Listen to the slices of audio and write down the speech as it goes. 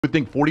would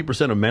think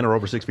 40% of men are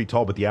over 6 feet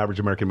tall, but the average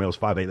American male is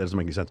 5'8". That doesn't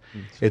make any sense.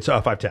 It's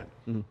 5'10".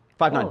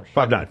 5'9".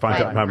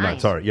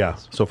 5'9", sorry, yeah.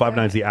 So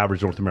 5'9" is the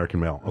average North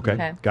American male.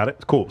 Okay, got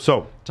it? Cool.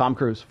 So Tom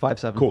Cruise,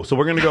 5'7". Cool. So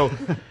we're going to go.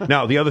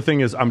 Now, the other thing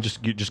is, I'm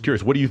just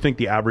curious, what do you think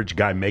the average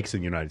guy makes in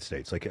the United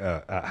States? Like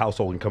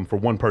household income for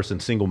one person,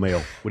 single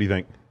male. What do you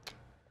think?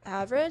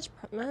 Average?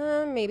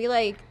 Maybe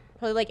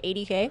probably like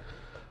 80K.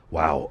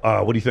 Wow.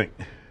 What do you think?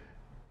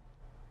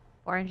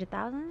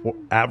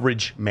 400,000?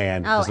 Average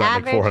man Oh, does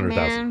not make average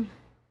 400,000.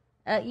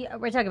 yeah,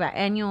 we're talking about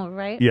annual,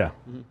 right? Yeah.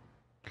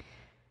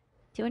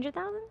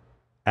 200,000?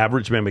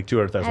 Average man make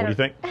 200,000. What do you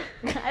think?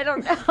 I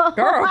don't know.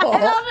 Girl. I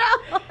don't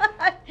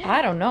know.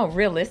 I don't know.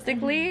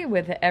 Realistically,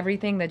 with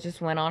everything that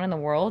just went on in the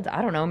world,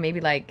 I don't know,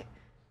 maybe like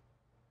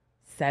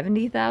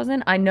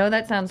 70,000. I know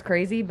that sounds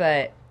crazy,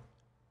 but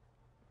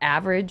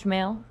average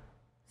male,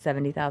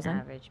 70,000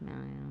 Average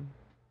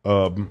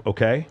male.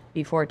 Okay.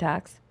 before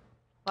tax.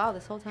 Wow,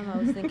 this whole time I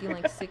was thinking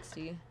like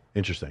 60.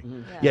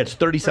 Interesting. Yeah, it's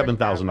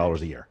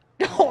 $37,000 a year.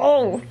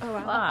 Oh,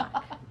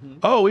 Fuck.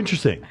 Oh,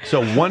 interesting.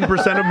 So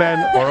 1% of men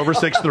are over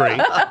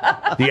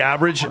 6'3". The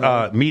average,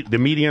 the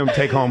median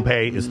take-home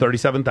pay is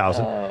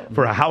 $37,000.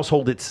 For a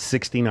household, it's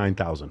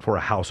 $69,000 for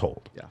a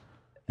household. Yeah.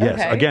 Yes.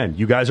 Okay. Again,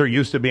 you guys are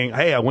used to being,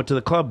 hey, I went to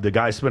the club. The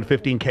guy spent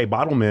 $15K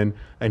bottleman,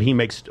 and he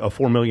makes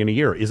 $4 million a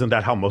year. Isn't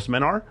that how most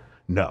men are?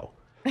 No.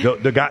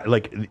 The guy,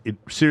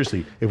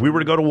 seriously, if we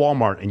were to go to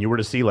Walmart and you were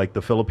to see like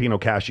the Filipino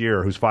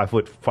cashier who's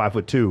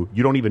 5'2",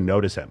 you don't even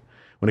notice him.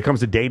 When it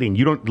comes to dating,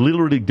 you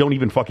literally don't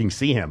even fucking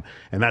see him.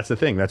 And that's the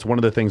thing. That's one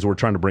of the things we're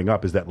trying to bring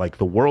up is that like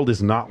the world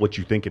is not what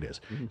you think it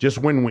is. Just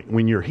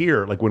when you're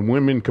here, like when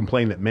women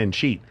complain that men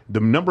cheat,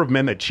 the number of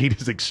men that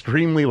cheat is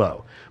extremely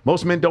low.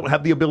 Most men don't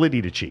have the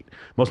ability to cheat.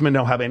 Most men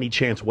don't have any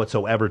chance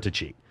whatsoever to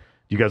cheat.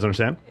 Do you guys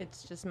understand?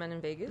 It's just men in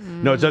Vegas?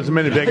 No, it's just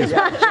men in Vegas.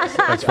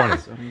 That's funny.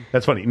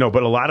 That's funny. No,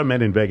 but a lot of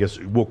men in Vegas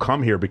will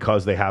come here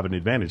because they have an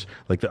advantage.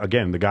 Like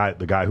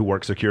the guy who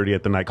works security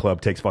at the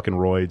nightclub takes fucking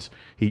roids.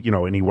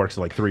 And he works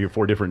like 3 or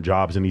 4 different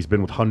jobs, and he's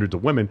been with hundreds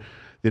of women.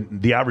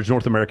 The average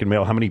North American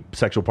male, how many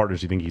sexual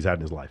partners do you think he's had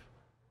in his life?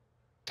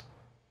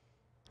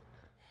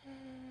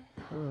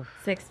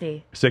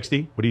 60.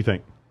 60? What do you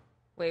think?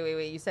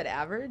 Wait. You said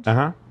average?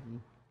 Uh-huh.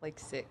 Like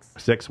 6.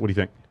 6? What do you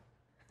think?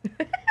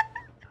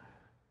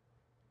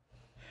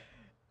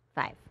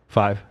 5.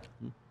 5?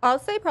 I'll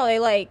say probably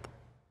like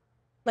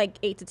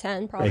 8 to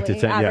 10, probably 8 to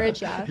 10,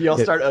 average. Yeah. Y'all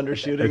start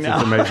undershooting It's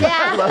now. amazing. You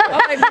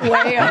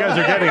guys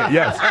are getting it.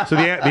 Yes. So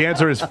the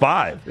answer is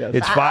 5. Yes.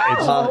 It's 5.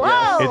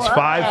 It's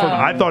 5 for.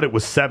 I thought it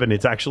was 7.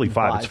 It's actually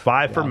 5. It's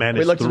 5 for men.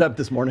 We It's looked it up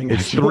this morning.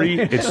 It's 3.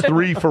 It's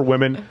 3 for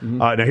women.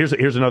 Now here's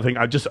another thing.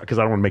 I just because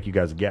I don't want to make you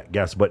guys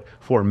guess, but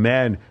for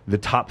men, the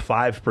top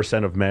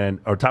 5% of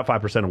men or top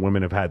 5% of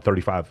women have had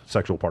 35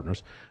 sexual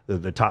partners.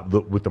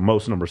 With the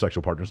most number of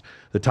sexual partners.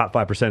 The top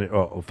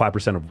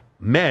 5% of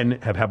men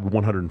have had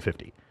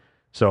 150.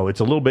 So it's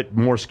a little bit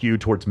more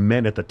skewed towards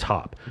men at the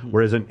top.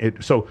 Whereas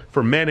so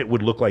for men, it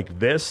would look like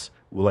this.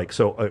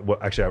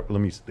 Actually,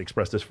 let me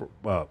express this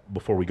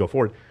before we go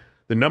forward.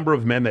 The number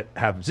of men that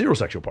have 0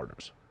 sexual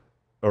partners,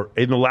 or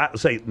in the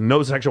say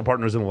no sexual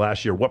partners in the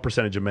last year, what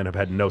percentage of men have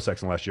had no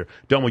sex in the last year?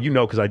 Delmo, you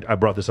know because I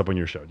brought this up on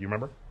your show. Do you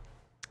remember?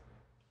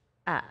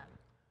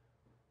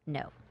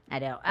 No, I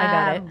don't. I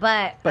got it.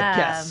 But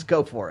yes,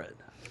 go for it.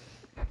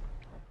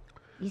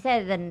 You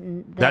said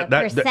the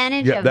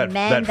percentage of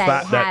men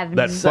that have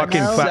no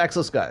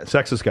sexless guys.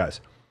 Sexless guys.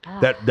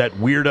 That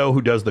weirdo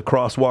who does the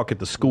crosswalk at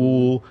the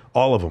school,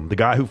 all of them. The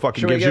guy who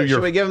fucking gives you your...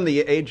 Should we give him the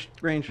age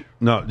range?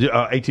 No,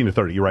 18 to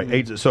 30, you're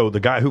right. So the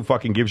guy who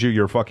fucking gives you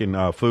your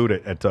fucking food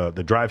at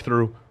the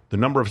drive-thru,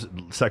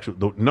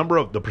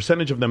 the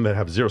percentage of them that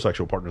have 0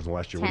 sexual partners in the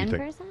last year, 10%? what do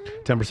you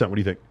think? 10%, what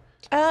do you think?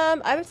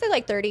 I would say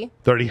like 30.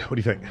 30, what do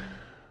you think?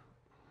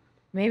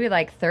 Maybe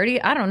like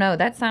 30. I don't know.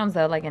 That sounds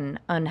like an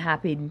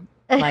unhappy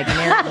married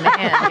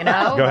man, you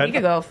know? Go ahead. You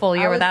could go a full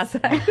year without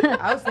sex.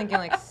 I was thinking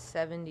like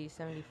 70,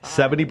 75.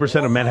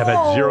 70% of men have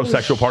had 0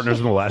 sexual partners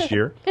in the last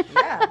year.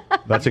 Yeah.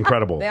 That's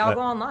incredible. They all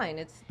go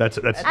online.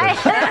 That's no, it's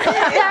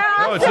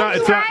not.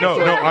 It's not. No.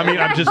 I mean,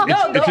 I'm just.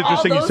 It's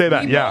interesting you say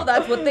that. Yeah.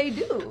 That's what they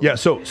do. Yeah.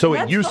 So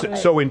it used to,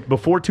 so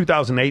before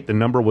 2008, the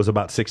number was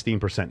about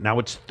 16%. Now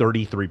it's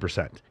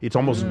 33%. It's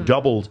almost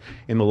doubled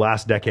in the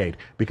last decade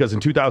because in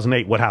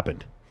 2008, what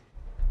happened?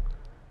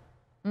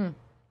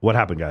 What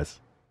happened, guys?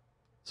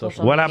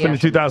 What happened in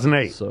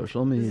 2008?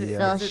 Social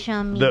media.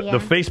 Social media. The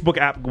Facebook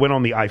app went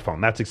on the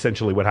iPhone. That's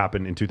essentially what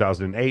happened in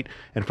 2008.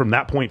 And from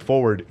that point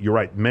forward, you're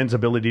right, men's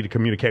ability to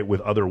communicate with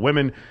other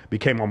women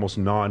became almost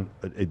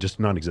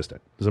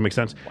non-existent. Does that make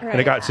sense? Right. And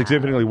it got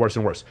significantly worse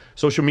and worse.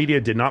 Social media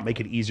did not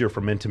make it easier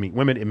for men to meet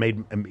women. It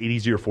made it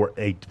easier for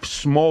a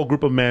small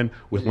group of men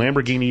with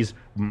Lamborghinis,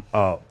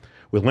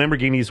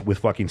 with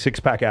fucking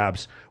 6-pack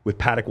abs, with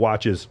Patek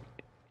watches,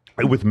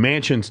 with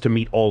mansions to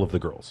meet all of the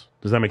girls.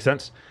 Does that make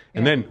sense?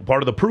 And then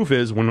part of the proof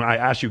is when I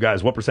asked you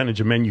guys what percentage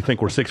of men you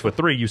think were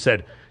 6'3", you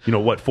said,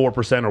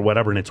 4% or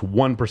whatever, and it's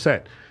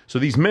 1%. So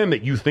these men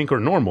that you think are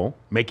normal,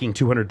 making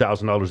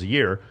 $200,000 a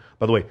year,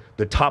 by the way,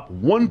 the top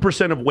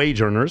 1% of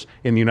wage earners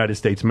in the United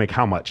States make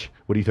how much?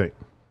 What do you think?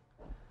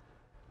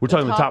 We're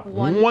talking the top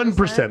 1%?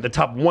 1%. The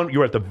top one.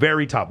 You're at the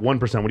very top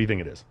 1%. What do you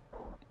think it is?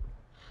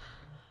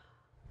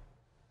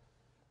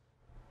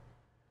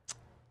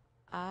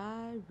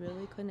 I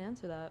really couldn't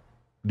answer that.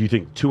 Do you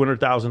think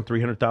 200,000,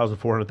 300,000,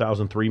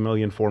 400,000, 3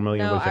 million, 4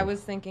 million? No, What do you I think?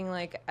 was thinking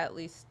like at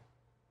least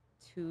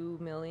 2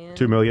 million.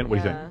 2 million?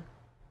 What do you think?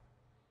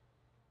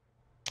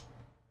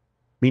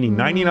 Meaning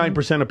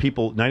 99% of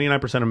people,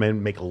 99% of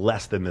men make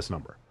less than this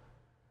number.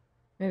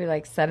 Maybe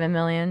like 7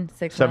 million,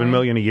 6 7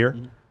 million. million a year?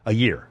 A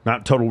year.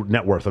 Not total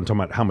net worth. I'm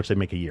talking about how much they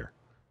make a year.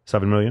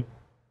 7 million?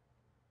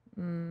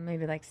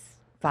 Maybe like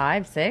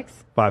 5,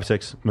 6. 5,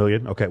 6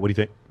 million? Okay, what do you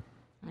think?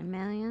 1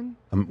 million.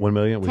 1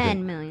 million? What do you 10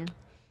 think? million.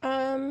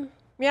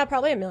 Yeah,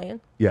 probably $1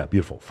 million. Yeah,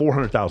 beautiful.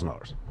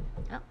 $400,000.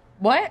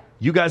 What?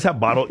 You guys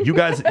have you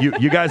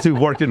guys who've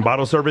worked in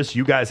bottle service,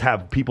 you guys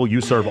have people you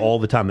serve all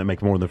the time that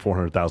make more than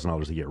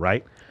 $400,000 a year,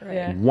 right?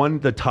 Yeah.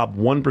 The top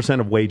 1%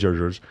 of wage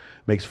earners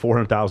makes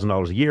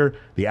 $400,000 a year.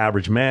 The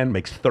average man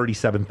makes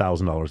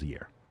 $37,000 a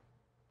year.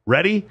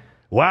 Ready?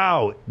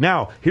 Wow.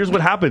 Now, here's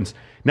what happens.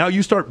 Now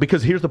you start,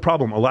 because here's the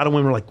problem. A lot of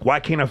women are like, why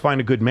can't I find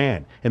a good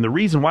man? And the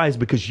reason why is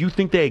because you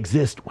think they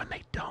exist when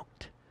they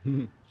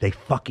don't. They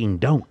fucking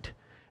don't.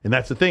 And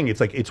that's the thing.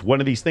 It's like, it's one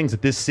of these things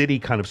that this city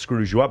kind of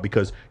screws you up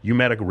because you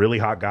met a really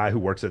hot guy who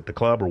works at the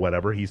club or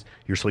whatever.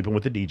 You're sleeping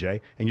with the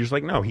DJ and you're just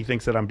like, no, he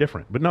thinks that I'm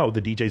different. But no,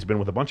 the DJ's been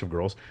with a bunch of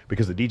girls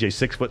because the DJ's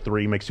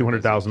 6'3", makes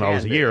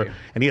 $200,000 a year.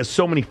 And he has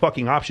so many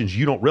fucking options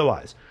you don't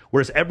realize.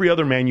 Whereas every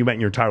other man you met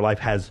in your entire life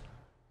has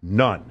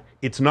none.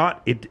 It's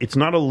not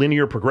a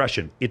linear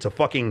progression. It's a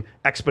fucking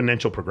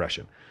exponential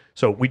progression.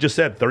 So we just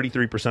said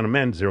 33% of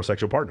men, 0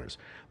 sexual partners.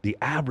 The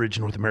average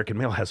North American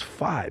male has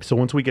 5. So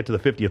once we get to the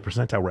 50th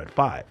percentile, we're at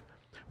 5.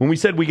 When we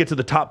said we get to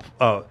the top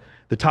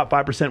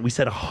 5%, we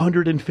said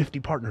 150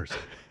 partners.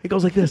 It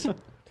goes like this.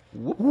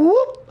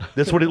 Whoop.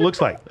 That's what it looks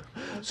like.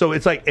 So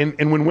it's like,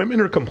 and when women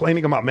are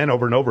complaining about men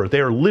over and over, they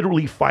are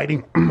literally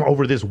fighting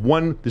over this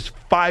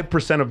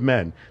 5% of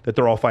men that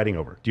they're all fighting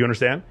over. Do you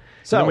understand?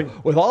 So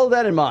with all of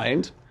that in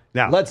mind,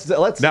 now let's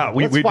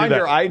we find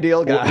your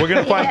ideal guy. We're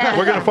gonna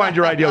find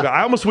your ideal guy.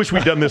 I almost wish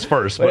we'd done this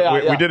first,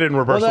 but we did it in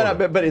reverse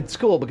order. But it's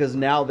cool because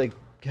now they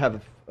have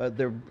a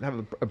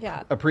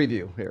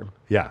preview here.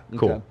 Yeah,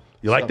 cool. Okay.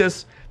 You like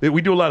this?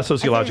 We do a lot of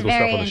sociological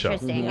stuff on the show.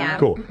 Interesting, yeah.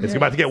 Cool. It's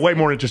about to get way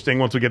more interesting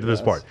once we get to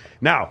this part.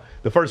 Now,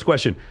 the first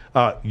question: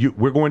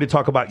 we're going to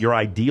talk about your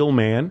ideal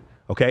man.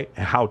 Okay,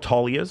 and how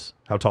tall he is.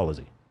 How tall is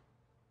he?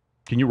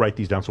 Can you write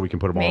these down so we can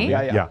put them all?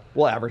 Yeah.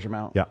 We'll average them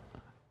out. Yeah.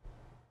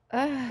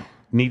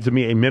 Needs to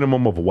be a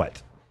minimum of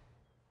what?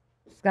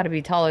 It's got to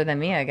be taller than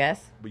me, I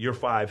guess. But you're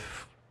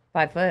 5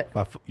 foot.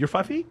 You're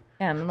 5 feet?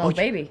 Yeah, I'm a little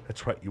baby.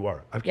 That's right, you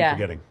are. I keep Yeah.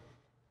 forgetting.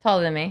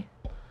 Taller than me.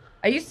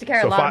 I used to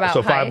care a lot about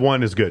so height.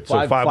 5'1" is good. So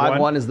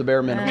 5'1" is the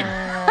bare minimum.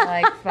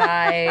 Like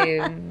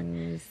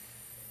 5'7".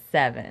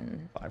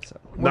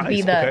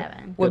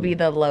 5'7". Would be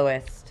the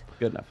lowest.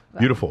 Good enough.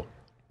 Beautiful.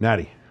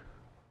 Natty.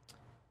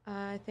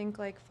 I think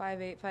like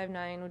 5'8",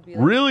 5'9" would be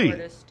like Really? the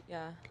shortest.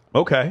 Yeah.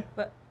 Okay.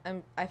 But I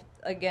think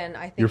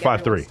You're 5'3".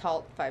 everyone's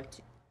tall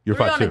 5'2". You're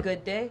Maybe 5'2". on a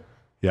good day.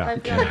 Yeah. 5'2" on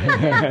a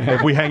good day.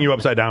 If we hang you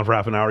upside down for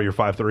half an hour, you're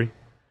 5'3".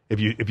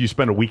 If you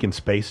spend a week in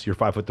space, you're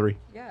 5'3".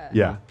 Yeah.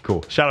 Yeah.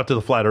 Cool. Shout out to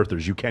the flat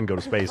earthers. You can go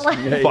to space. Fuck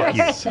you.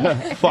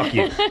 Fuck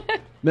you.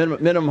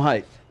 Minimum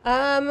height.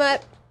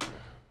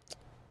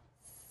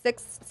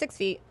 6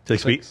 feet.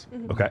 6 feet.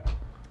 Okay.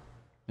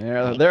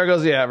 Yeah, there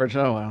goes the average.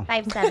 Oh wow.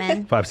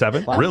 5'7".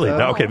 5'7"? Really?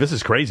 Okay, this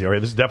is crazy. All right,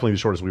 this is definitely the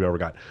shortest we've ever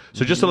got.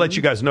 So just to let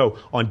you guys know,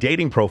 on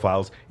dating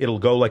profiles, it'll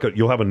go like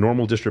you'll have a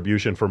normal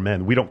distribution for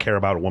men. We don't care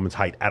about a woman's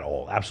height at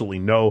all. Absolutely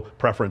no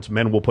preference.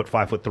 Men will put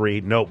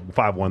 5'3", no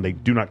 5'1". They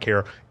do not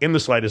care in the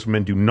slightest.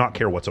 Men do not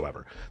care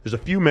whatsoever. There's a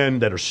few men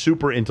that are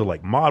super into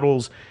like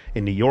models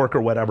in New York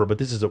or whatever, but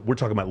we're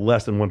talking about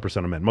less than 1%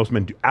 of men. Most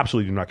men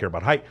absolutely do not care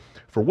about height.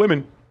 For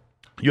women,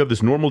 you have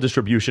this normal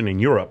distribution in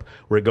Europe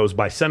where it goes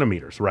by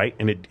centimeters, right?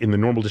 And in the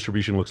normal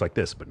distribution looks like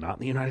this, but not in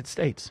the United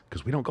States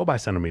because we don't go by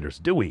centimeters,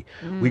 do we?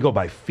 We go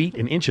by feet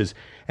and inches,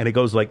 and it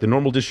goes like the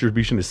normal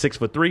distribution is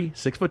 6'3",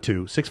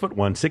 6'2",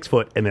 6'1", 6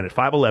 foot, and then at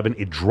 5'11",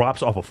 it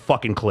drops off a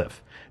fucking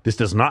cliff. This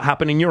does not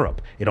happen in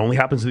Europe. It only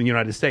happens in the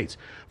United States.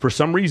 For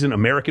some reason,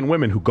 American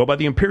women who go by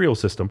the imperial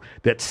system,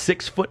 that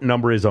 6 foot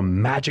number is a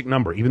magic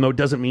number, even though it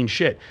doesn't mean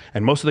shit.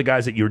 And most of the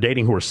guys that you're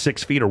dating who are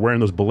 6 feet are wearing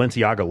those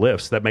Balenciaga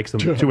lifts. That makes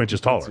them 2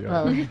 inches taller.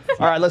 All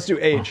right, let's do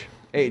age.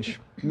 Age.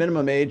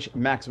 Minimum age,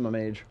 maximum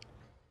age.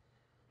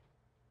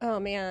 Oh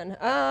man.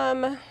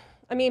 I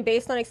mean,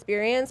 based on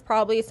experience,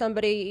 probably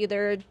somebody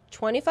either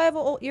 25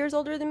 years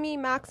older than me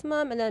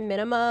maximum, and then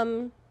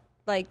minimum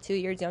like 2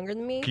 years younger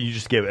than me. Can you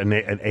just give an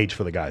age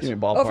for the guys?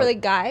 Oh, for the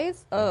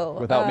guys? Oh.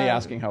 Without me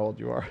asking how old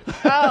you are. I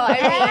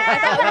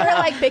thought we were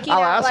like picking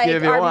I'll out ask you like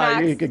if you our want.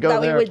 max You could go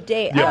that there. we would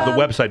date. Yeah, the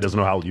website doesn't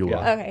know how old you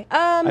are. Okay.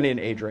 I need an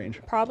age range.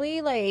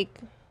 Probably like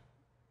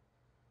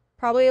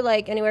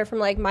anywhere from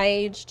like my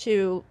age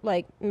to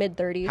like mid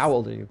 30s. How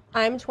old are you?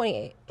 I'm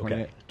 28.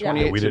 Okay.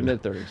 28 we to didn't-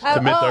 mid 30s.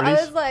 To mid 30s? I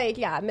was like,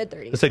 yeah, mid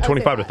 30s. Let's say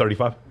 25 to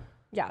 35.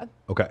 Yeah.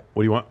 Okay.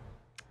 What do you want?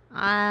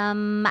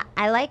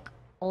 I like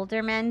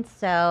older men,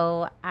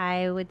 so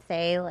I would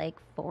say like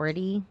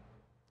 40.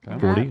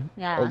 40?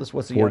 Yeah. Oldest,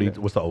 what's the 40.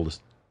 youngest? What's the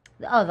oldest?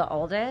 Oh, the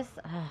oldest?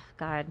 Oh,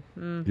 God.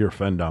 You're a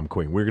Fendom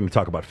queen. We're going to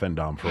talk about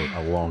Fendom for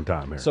a long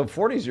time here. So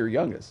 40 is your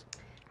youngest.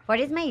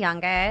 40 is my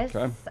youngest.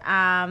 Okay.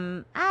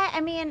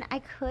 I mean, I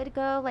could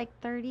go like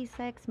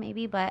 36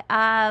 maybe, but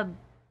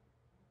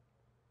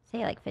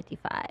say like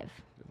 55.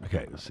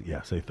 Okay, so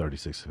yeah, say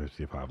 36 to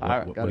 55.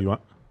 right, What got do it. you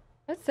want?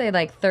 Let's say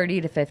like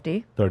 30 to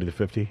 50. 30 to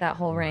 50? That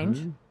whole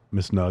range.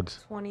 Miss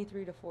Nugs?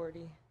 23 to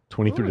 40.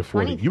 23 Ooh, to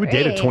 40. 23. You would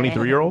date a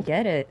 23-year-old?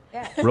 Get it.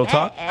 Real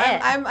talk?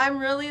 I'm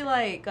really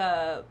like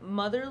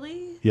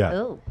motherly. Yeah.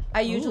 Ooh.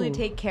 I usually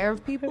take care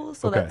of people,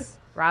 so Okay. that's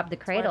Rob the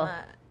where I'm cradle.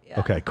 at. Yeah.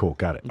 Okay, cool.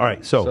 Got it. All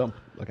right, so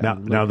okay,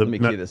 now, let me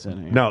key this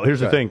in here. Now, here's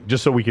the Go thing,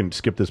 just so we can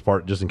skip this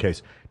part, just in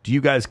case. Do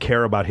you guys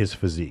care about his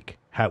physique?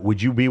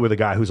 Would you be with a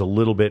guy who's a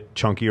little bit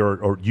chunky,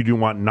 or you do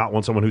not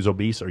want someone who's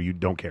obese, or you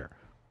don't care?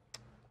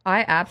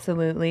 I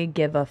absolutely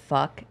give a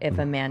fuck if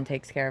a man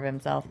takes care of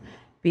himself,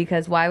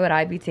 because why would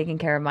I be taking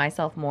care of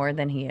myself more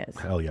than he is?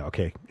 Hell yeah.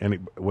 Okay.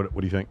 And what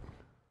do you think?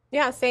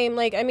 Yeah, same.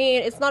 Like, I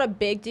mean, it's not a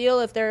big deal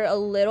if they're a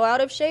little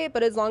out of shape,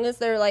 but as long as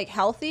they're like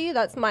healthy,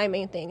 that's my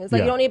main thing. It's like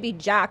Yeah. you don't need to be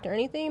jacked or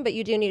anything, but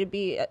you do need to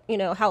be,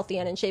 healthy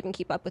and in shape and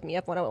keep up with me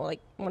if I want to,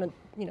 I'm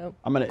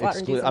going go out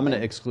and do to something.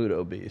 exclude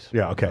obese.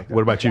 Yeah, okay.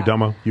 What about you,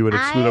 Dumbo? You would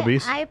exclude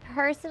obese? I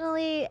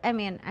personally, I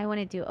mean, I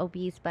wouldn't do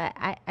obese, but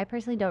I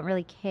personally don't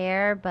really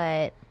care.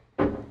 But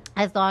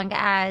as long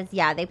as,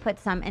 they put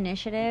some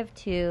initiative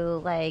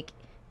to like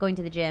going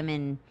to the gym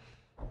and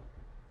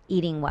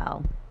eating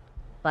well.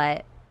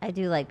 But I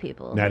do like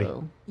people Natty?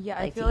 who Yeah,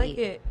 like I feel to like eat.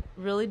 it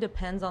really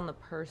depends on the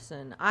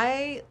person.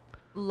 I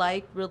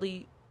like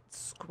really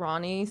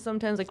scrawny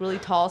sometimes, like really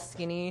tall,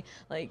 skinny,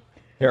 like.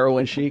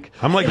 Heroin chic.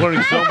 I'm like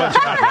learning so much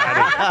about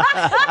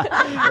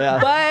Natty. Yeah.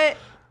 But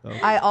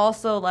I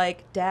also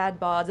like dad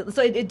bods,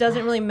 so it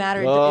doesn't really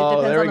matter. It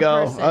depends there on we the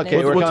go. person. Okay,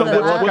 And we're What's coming,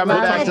 up- we're what's coming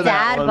up- back to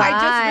that Dad one. bod. I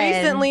just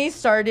God. recently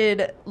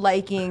started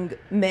liking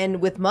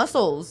men with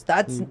muscles.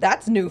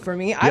 That's new for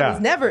me. I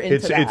was never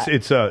into that.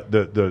 It's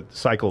the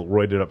cycle,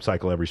 roided up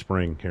cycle every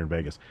spring here in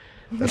Vegas.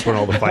 That's when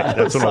all the fight.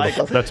 That's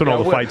when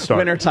all the fights start.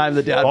 Wintertime,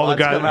 the dad All the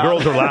bods come out.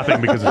 girls are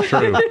laughing because it's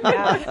true.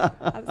 Yeah,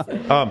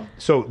 absolutely.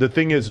 So the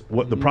thing is,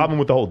 what the problem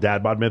with the whole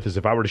dad bod myth is,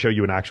 if I were to show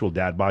you an actual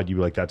dad bod, you'd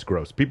be like, "That's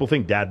gross." People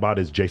think dad bod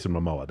is Jason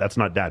Momoa. That's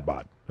not dad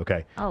bod.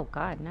 Okay. Oh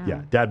God, no.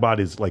 Yeah, dad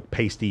bod is like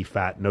pasty,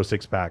 fat, no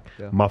six pack,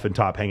 muffin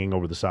top hanging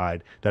over the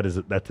side. That's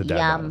the dad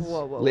Yum. bod.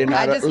 Whoa, whoa.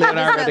 Leonardo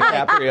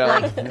DiCaprio.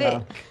 Like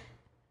thick.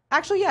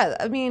 Actually, yeah.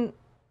 I mean,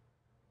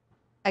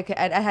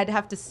 I'd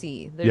have to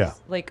see. There's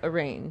like a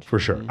range. For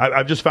sure.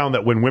 I've just found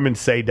that when women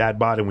say dad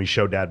bod and we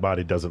show dad bod,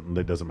 it doesn't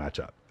match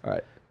up. All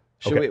right.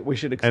 We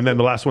should exclude. And then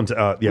the last one's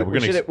we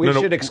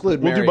should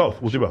exclude We'll married. do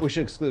both. We'll do both. We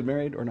should exclude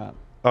married or not?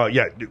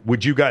 Yeah.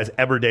 Would you guys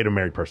ever date a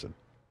married person?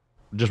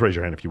 Just raise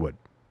your hand if you would.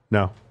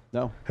 No.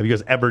 No. Have you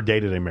guys ever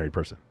dated a married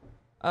person?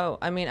 Oh,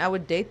 I mean, I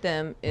would date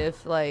them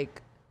if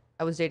like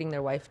I was dating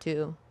their wife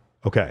too.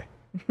 Okay.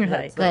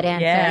 Like, Good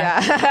answer. Yeah.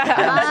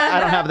 I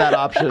don't have that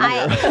option.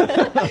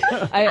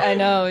 here. I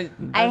know.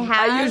 I I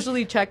have-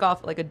 usually check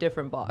off like a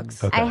different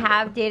box. Okay. I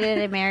have dated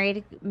a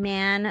married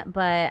man,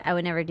 but I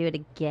would never do it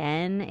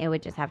again. It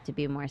would just have to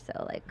be more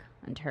so like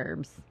on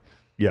terms.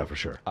 Yeah, for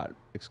sure.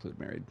 Exclude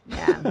married.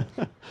 Yeah.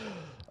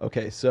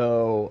 Okay,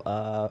 so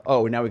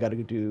now we got to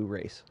do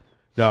race.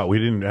 No,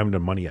 we haven't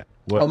done money yet.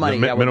 What, Money.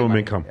 the yeah, we'll do minimum money.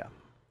 income. Yeah.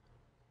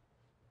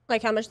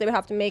 Like how much they would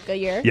have to make a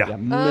year? Yeah. Yeah,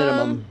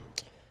 minimum.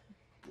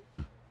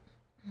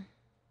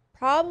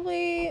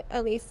 Probably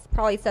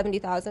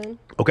 70,000.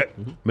 Okay.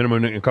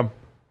 Minimum income.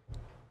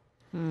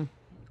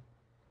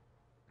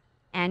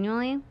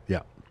 Annually?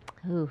 Yeah.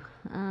 Ooh.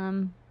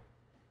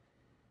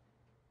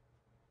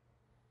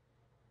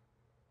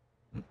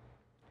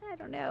 I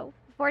don't know.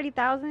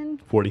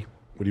 40,000? 40.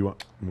 What do you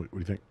want? What do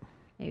you think?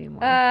 Maybe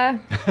more. Well,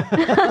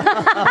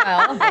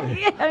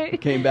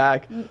 Came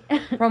back.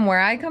 from where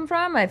I come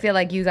from, I feel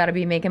like you got to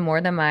be making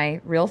more than my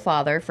real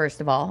father,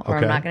 first of all, or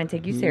Okay. I'm not going to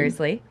take you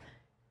seriously.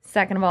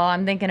 Second of all,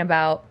 I'm thinking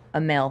about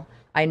a mill.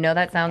 I know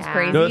that sounds Yeah.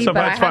 crazy, No, that's but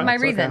fine. I It's have fine. my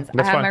It's okay. reasons. That's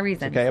I have fine. my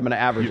reasons. Okay, I'm going to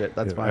average it.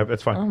 That's fine.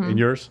 That's fine. And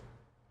yours?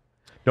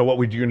 No, what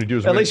you're going to do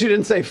is At least you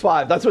didn't say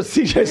 5. That's what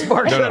CJ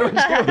Sparks said.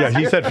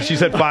 Yeah, she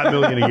said $5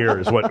 million a year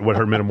is what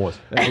her minimum was.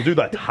 We'll do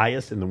the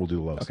highest and then we'll do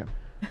the lowest. Okay.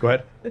 Go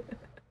ahead.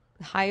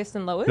 Highest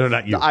and lowest? No,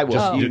 not you. I will.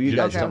 Just- You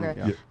guys okay, tell me.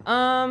 okay.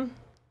 Yeah.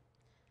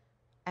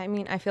 I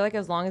mean, I feel like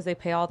as long as they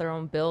pay all their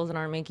own bills and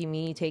aren't making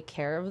me take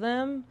care of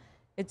them,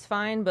 it's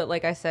fine. But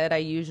like I said, I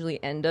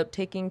usually end up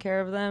taking care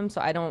of them. So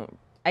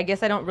I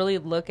guess I don't really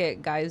look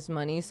at guys'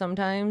 money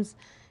sometimes.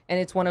 And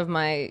it's one of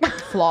my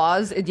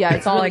flaws.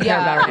 It's all I really, care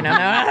about right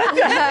now.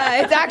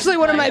 Yeah, it's actually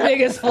one of my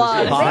biggest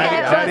flaws.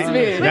 Natty, Trust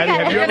me. Natty,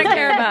 have you You're ever, going to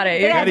care about it.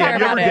 You're going Natty, to care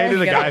have you ever about it.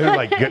 dated a guy who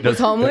like does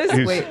homeless?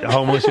 who's Wait.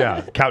 homeless,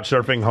 yeah, couch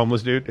surfing,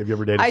 homeless dude. Have you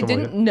ever dated? I someone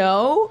didn't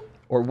know.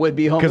 Or would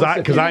be homeless.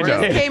 Because I know.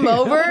 Came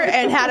over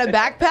and had a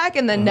backpack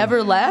and then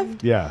never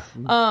left. Yeah.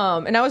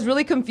 And I was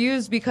really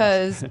confused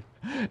because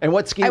And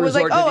what ski I was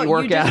resort like, did he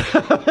work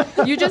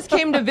at? you just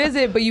came to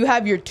visit, but you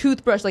have your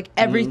toothbrush, like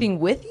everything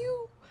with you.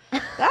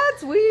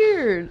 That's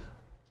weird.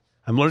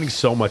 I'm learning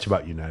so much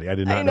about you, Natty. I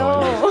did not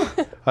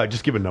know.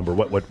 Just give a number.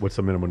 What's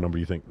the minimum number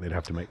you think they'd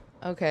have to make?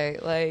 Okay,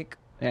 like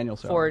annual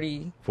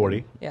salary. 40.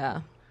 40?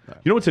 Yeah.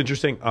 You know what's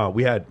interesting?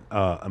 We had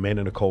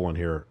Amanda Nicole on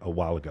here a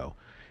while ago,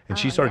 and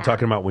she started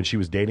talking about when she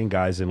was dating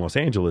guys in Los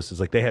Angeles. It's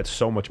like they had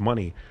so much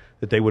money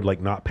that they would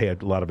like not pay a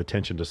lot of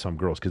attention to some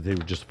girls because they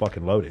were just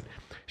fucking loaded.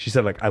 She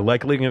said, like, I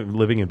like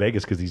living in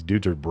Vegas because these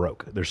dudes are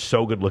broke. They're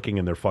so good looking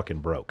and they're fucking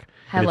broke.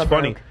 And Hella it's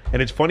funny. broke.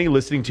 And it's funny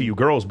listening to you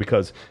girls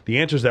because the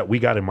answers that we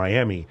got in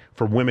Miami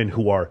from women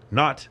who are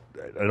not,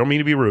 I don't mean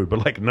to be rude,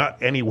 but like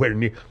not anywhere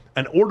near,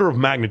 an order of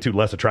magnitude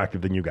less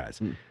attractive than you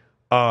guys.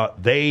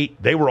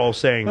 They were all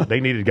saying they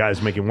needed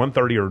guys making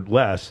 130 or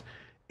less,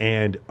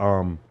 and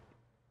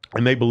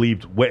they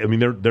believed. I mean,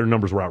 their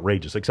numbers were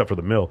outrageous, except for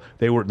the mill.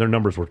 Their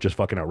numbers were just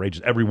fucking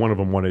outrageous. Every one of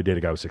them wanted to date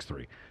a guy with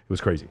 6'3". It was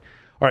crazy.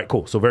 All right,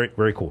 cool. So very,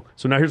 very cool.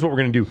 So now here's what we're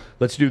gonna do.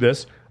 Let's do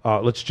this.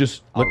 Let's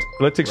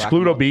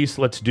exclude obese.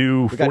 Let's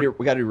do. We got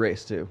to do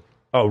race too.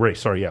 Oh, race.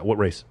 Sorry. Yeah. What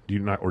race? Do you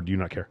not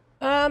care?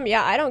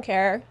 Yeah, I don't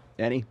care.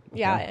 Any?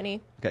 Yeah, Okay. any.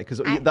 Okay, because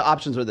the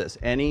options are this: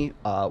 any,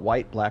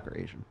 white, black, or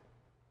Asian.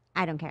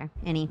 I don't care.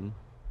 Any.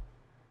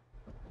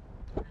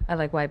 I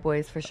like white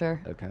boys for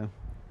sure. Okay.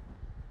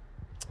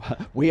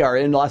 We are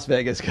in Las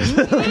Vegas because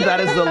that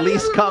is the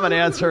least common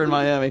answer in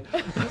Miami.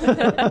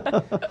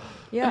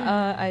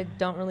 Yeah, I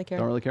don't really care.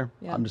 Don't really care?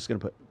 Yeah. I'm just going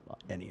to put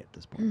any at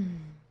this point.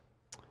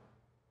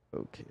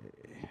 Okay.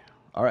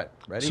 All right.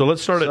 Ready? So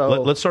let's start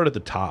at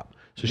the top.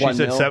 So she 1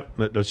 said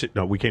mil?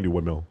 no, we can't do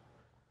 1 mil.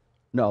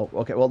 No.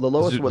 Okay. Well, the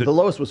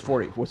lowest was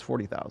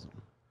 40,000.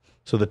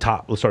 So the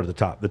top. Let's start at the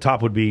top. The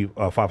top would be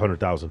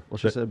 500,000. Well,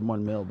 she said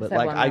 1 mil, but Said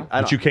like 1 mil.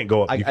 But you can't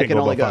go up. You can't go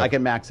above I 5.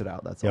 can max it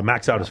out. That's Yeah, all.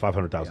 max out is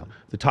 500,000.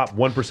 The top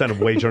 1% of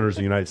wage earners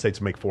in the United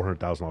States make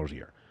 $400,000 a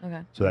year.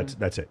 Okay. So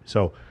that's it.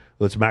 So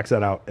let's max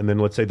that out, and then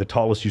let's say the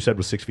tallest you said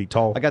was 6 feet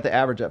tall. I got the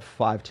average at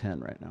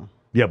 5'10" right now.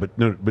 Yeah, but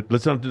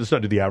let's not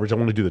do the average. I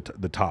want to do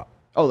the top.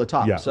 Oh, the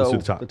top. Yeah, So let's do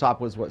the top. the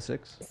top was what,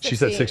 6? She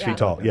said 6 feet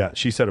tall. Yeah,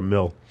 she said a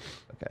mil.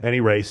 Okay.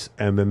 Any race,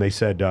 and then they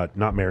said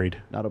not married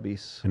Not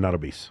obese. and not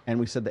obese. And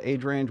we said the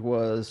age range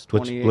was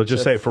 28 Let's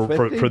just to say for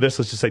 50? this,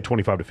 let's just say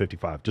 25 to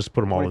 55. Just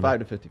put them all in. 25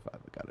 There. to 55. I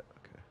got it.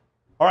 Okay.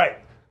 All right.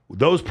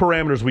 Those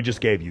parameters we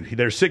just gave you,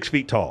 they're 6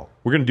 feet tall.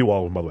 We're going to do all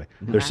of them, by the way.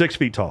 They're 6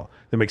 feet tall.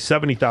 They make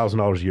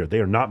 $70,000 a year. They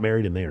are not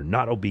married and they are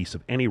not obese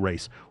of any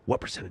race.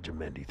 What percentage of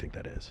men do you think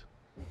that is?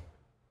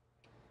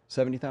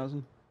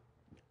 70,000?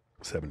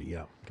 70,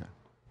 yeah. Okay.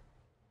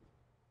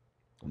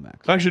 Well,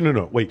 max. Actually,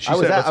 no. Wait, she I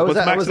was said, at- I was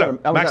let's at- I max was it at- out.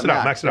 I was Max at it out.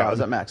 max. Max it Yeah, out. I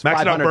was at max.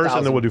 Max it out first,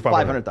 and then we'll do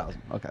 500.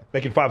 500,000. Okay.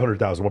 Making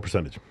 500,000. What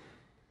percentage?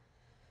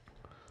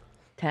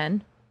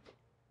 10.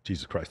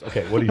 Jesus Christ.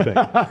 Okay, what do you think?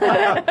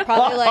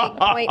 Probably like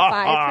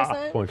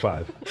 0.5%.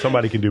 0.5.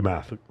 Somebody can do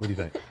math. What do you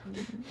think?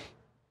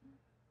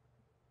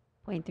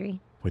 0.3.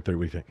 0.3, what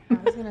do you think? I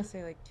was gonna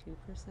say like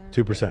 2%.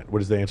 2%.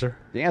 What is the answer?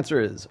 The answer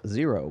is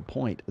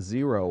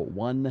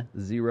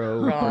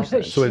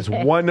 0.010%. So it's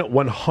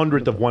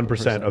 1/100th of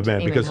 1% of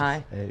men Even because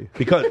high.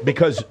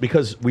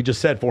 because we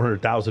just said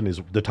 400,000 is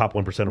the top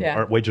 1% of Yeah.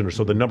 our wage earners,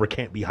 so the number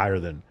can't be higher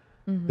than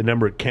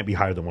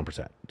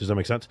 1%. Does that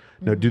make sense?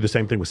 Now do the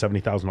same thing with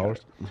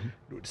 $70,000.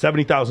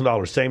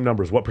 $70,000, same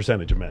numbers. What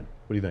percentage of men?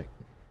 What do you think?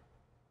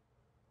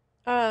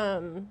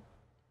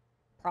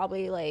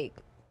 Probably like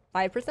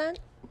 5%.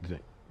 What do you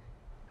think?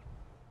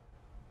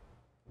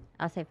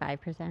 I'll say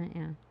 5%.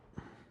 Yeah.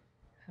 I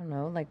don't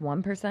know, like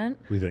 1%.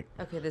 What do you think?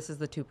 Okay, this is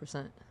the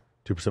 2%.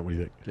 2%. What do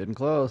you think? Getting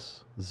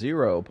close.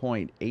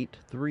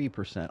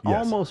 0.83%. Yes.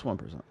 Almost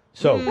 1%.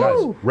 So,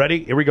 guys,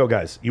 ready? Here we go,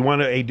 guys. You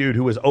want a dude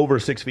who is over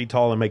 6 feet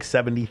tall and makes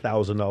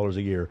 $70,000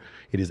 a year?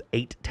 It is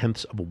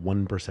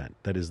 0.8%.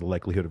 That is the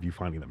likelihood of you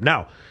finding them.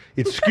 Now,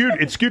 it's skewed.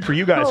 It's skewed for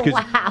you guys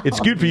because it's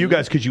skewed for you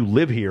guys because you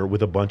live here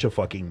with a bunch of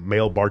fucking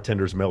male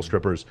bartenders, male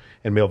strippers,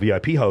 and male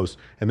VIP hosts,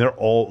 and a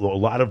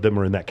lot of them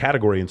are in that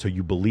category, and so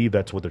you believe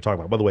that's what they're talking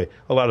about. By the way,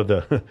 a lot of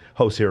the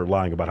hosts here are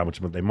lying about how much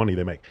money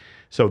they make.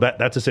 So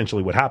that's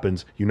essentially what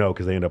happens,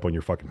 because they end up on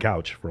your fucking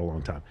couch for a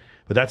long time.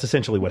 But that's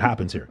essentially what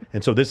happens here.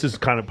 And so this is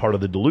kind of part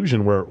of the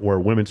delusion where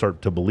women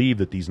start to believe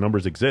that these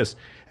numbers exist.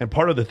 And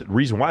part of the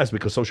reason why is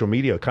because social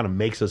media kind of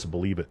makes us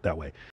believe it that way.